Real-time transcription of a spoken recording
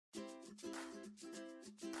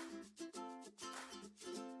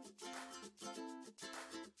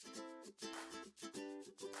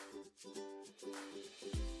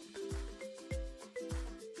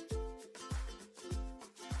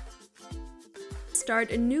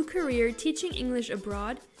Start a new career teaching English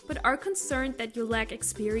abroad, but are concerned that you lack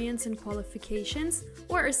experience and qualifications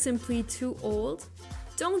or are simply too old?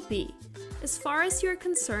 Don't be. As far as you're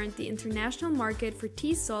concerned, the international market for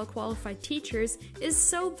TESOL qualified teachers is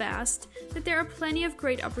so vast that there are plenty of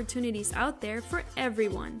great opportunities out there for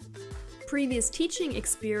everyone. Previous teaching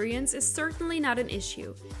experience is certainly not an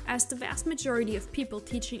issue, as the vast majority of people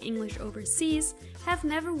teaching English overseas have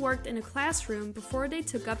never worked in a classroom before they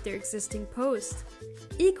took up their existing post.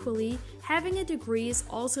 Equally, having a degree is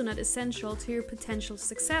also not essential to your potential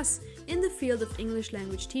success in the field of English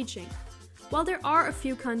language teaching. While there are a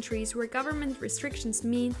few countries where government restrictions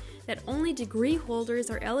mean that only degree holders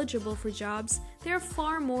are eligible for jobs, there are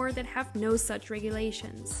far more that have no such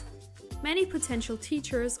regulations. Many potential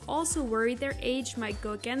teachers also worry their age might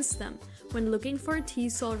go against them when looking for a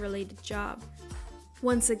TESOL-related job.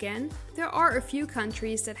 Once again, there are a few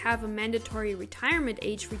countries that have a mandatory retirement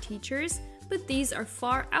age for teachers, but these are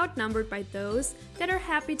far outnumbered by those that are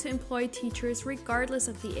happy to employ teachers regardless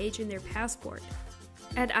of the age in their passport.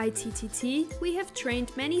 At ITTT, we have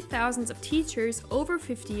trained many thousands of teachers over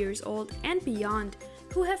 50 years old and beyond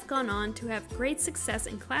who have gone on to have great success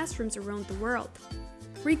in classrooms around the world.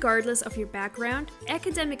 Regardless of your background,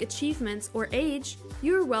 academic achievements, or age,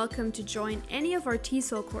 you are welcome to join any of our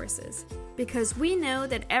TESOL courses, because we know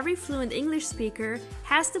that every fluent English speaker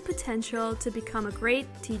has the potential to become a great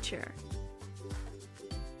teacher.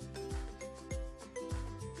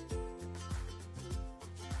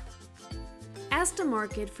 As the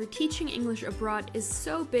market for teaching English abroad is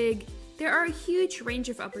so big, there are a huge range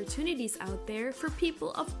of opportunities out there for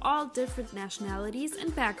people of all different nationalities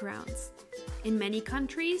and backgrounds. In many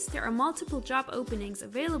countries, there are multiple job openings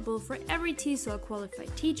available for every TESOL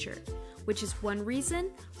qualified teacher, which is one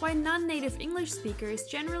reason why non-native English speakers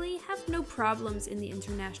generally have no problems in the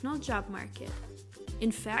international job market.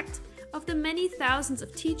 In fact, of the many thousands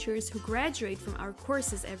of teachers who graduate from our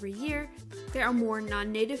courses every year, there are more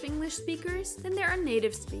non-native English speakers than there are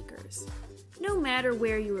native speakers. No matter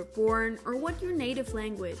where you were born or what your native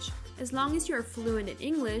language, as long as you are fluent in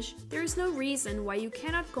English, there is no reason why you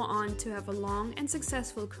cannot go on to have a long and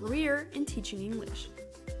successful career in teaching English.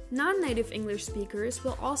 Non-native English speakers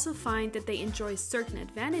will also find that they enjoy certain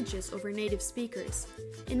advantages over native speakers.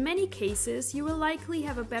 In many cases, you will likely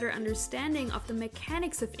have a better understanding of the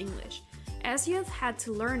mechanics of English, as you have had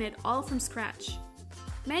to learn it all from scratch.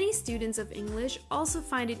 Many students of English also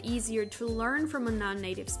find it easier to learn from a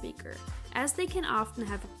non-native speaker, as they can often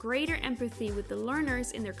have greater empathy with the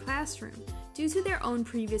learners in their classroom due to their own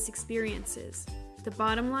previous experiences. The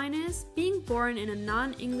bottom line is, being born in a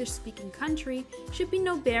non-English speaking country should be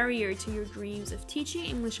no barrier to your dreams of teaching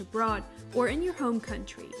English abroad or in your home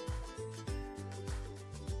country.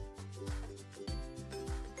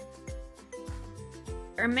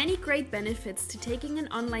 There are many great benefits to taking an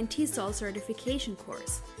online TESOL certification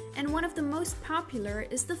course, and one of the most popular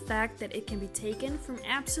is the fact that it can be taken from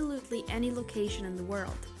absolutely any location in the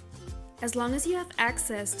world. As long as you have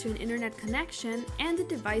access to an internet connection and a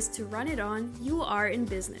device to run it on, you are in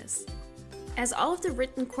business. As all of the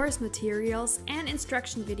written course materials and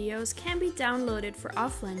instruction videos can be downloaded for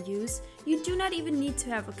offline use, you do not even need to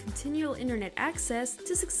have a continual internet access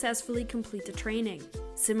to successfully complete the training.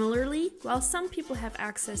 Similarly, while some people have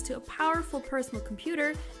access to a powerful personal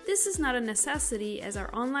computer, this is not a necessity, as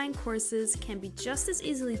our online courses can be just as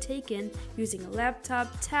easily taken using a laptop,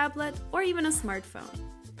 tablet, or even a smartphone.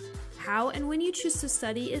 How and when you choose to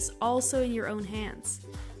study is also in your own hands.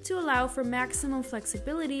 To allow for maximum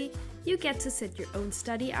flexibility, you get to set your own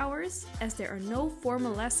study hours, as there are no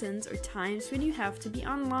formal lessons or times when you have to be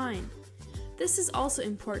online. This is also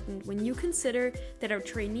important when you consider that our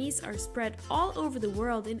trainees are spread all over the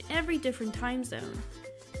world in every different time zone.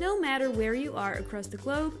 No matter where you are across the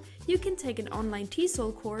globe, you can take an online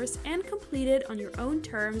TESOL course and complete it on your own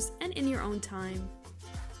terms and in your own time.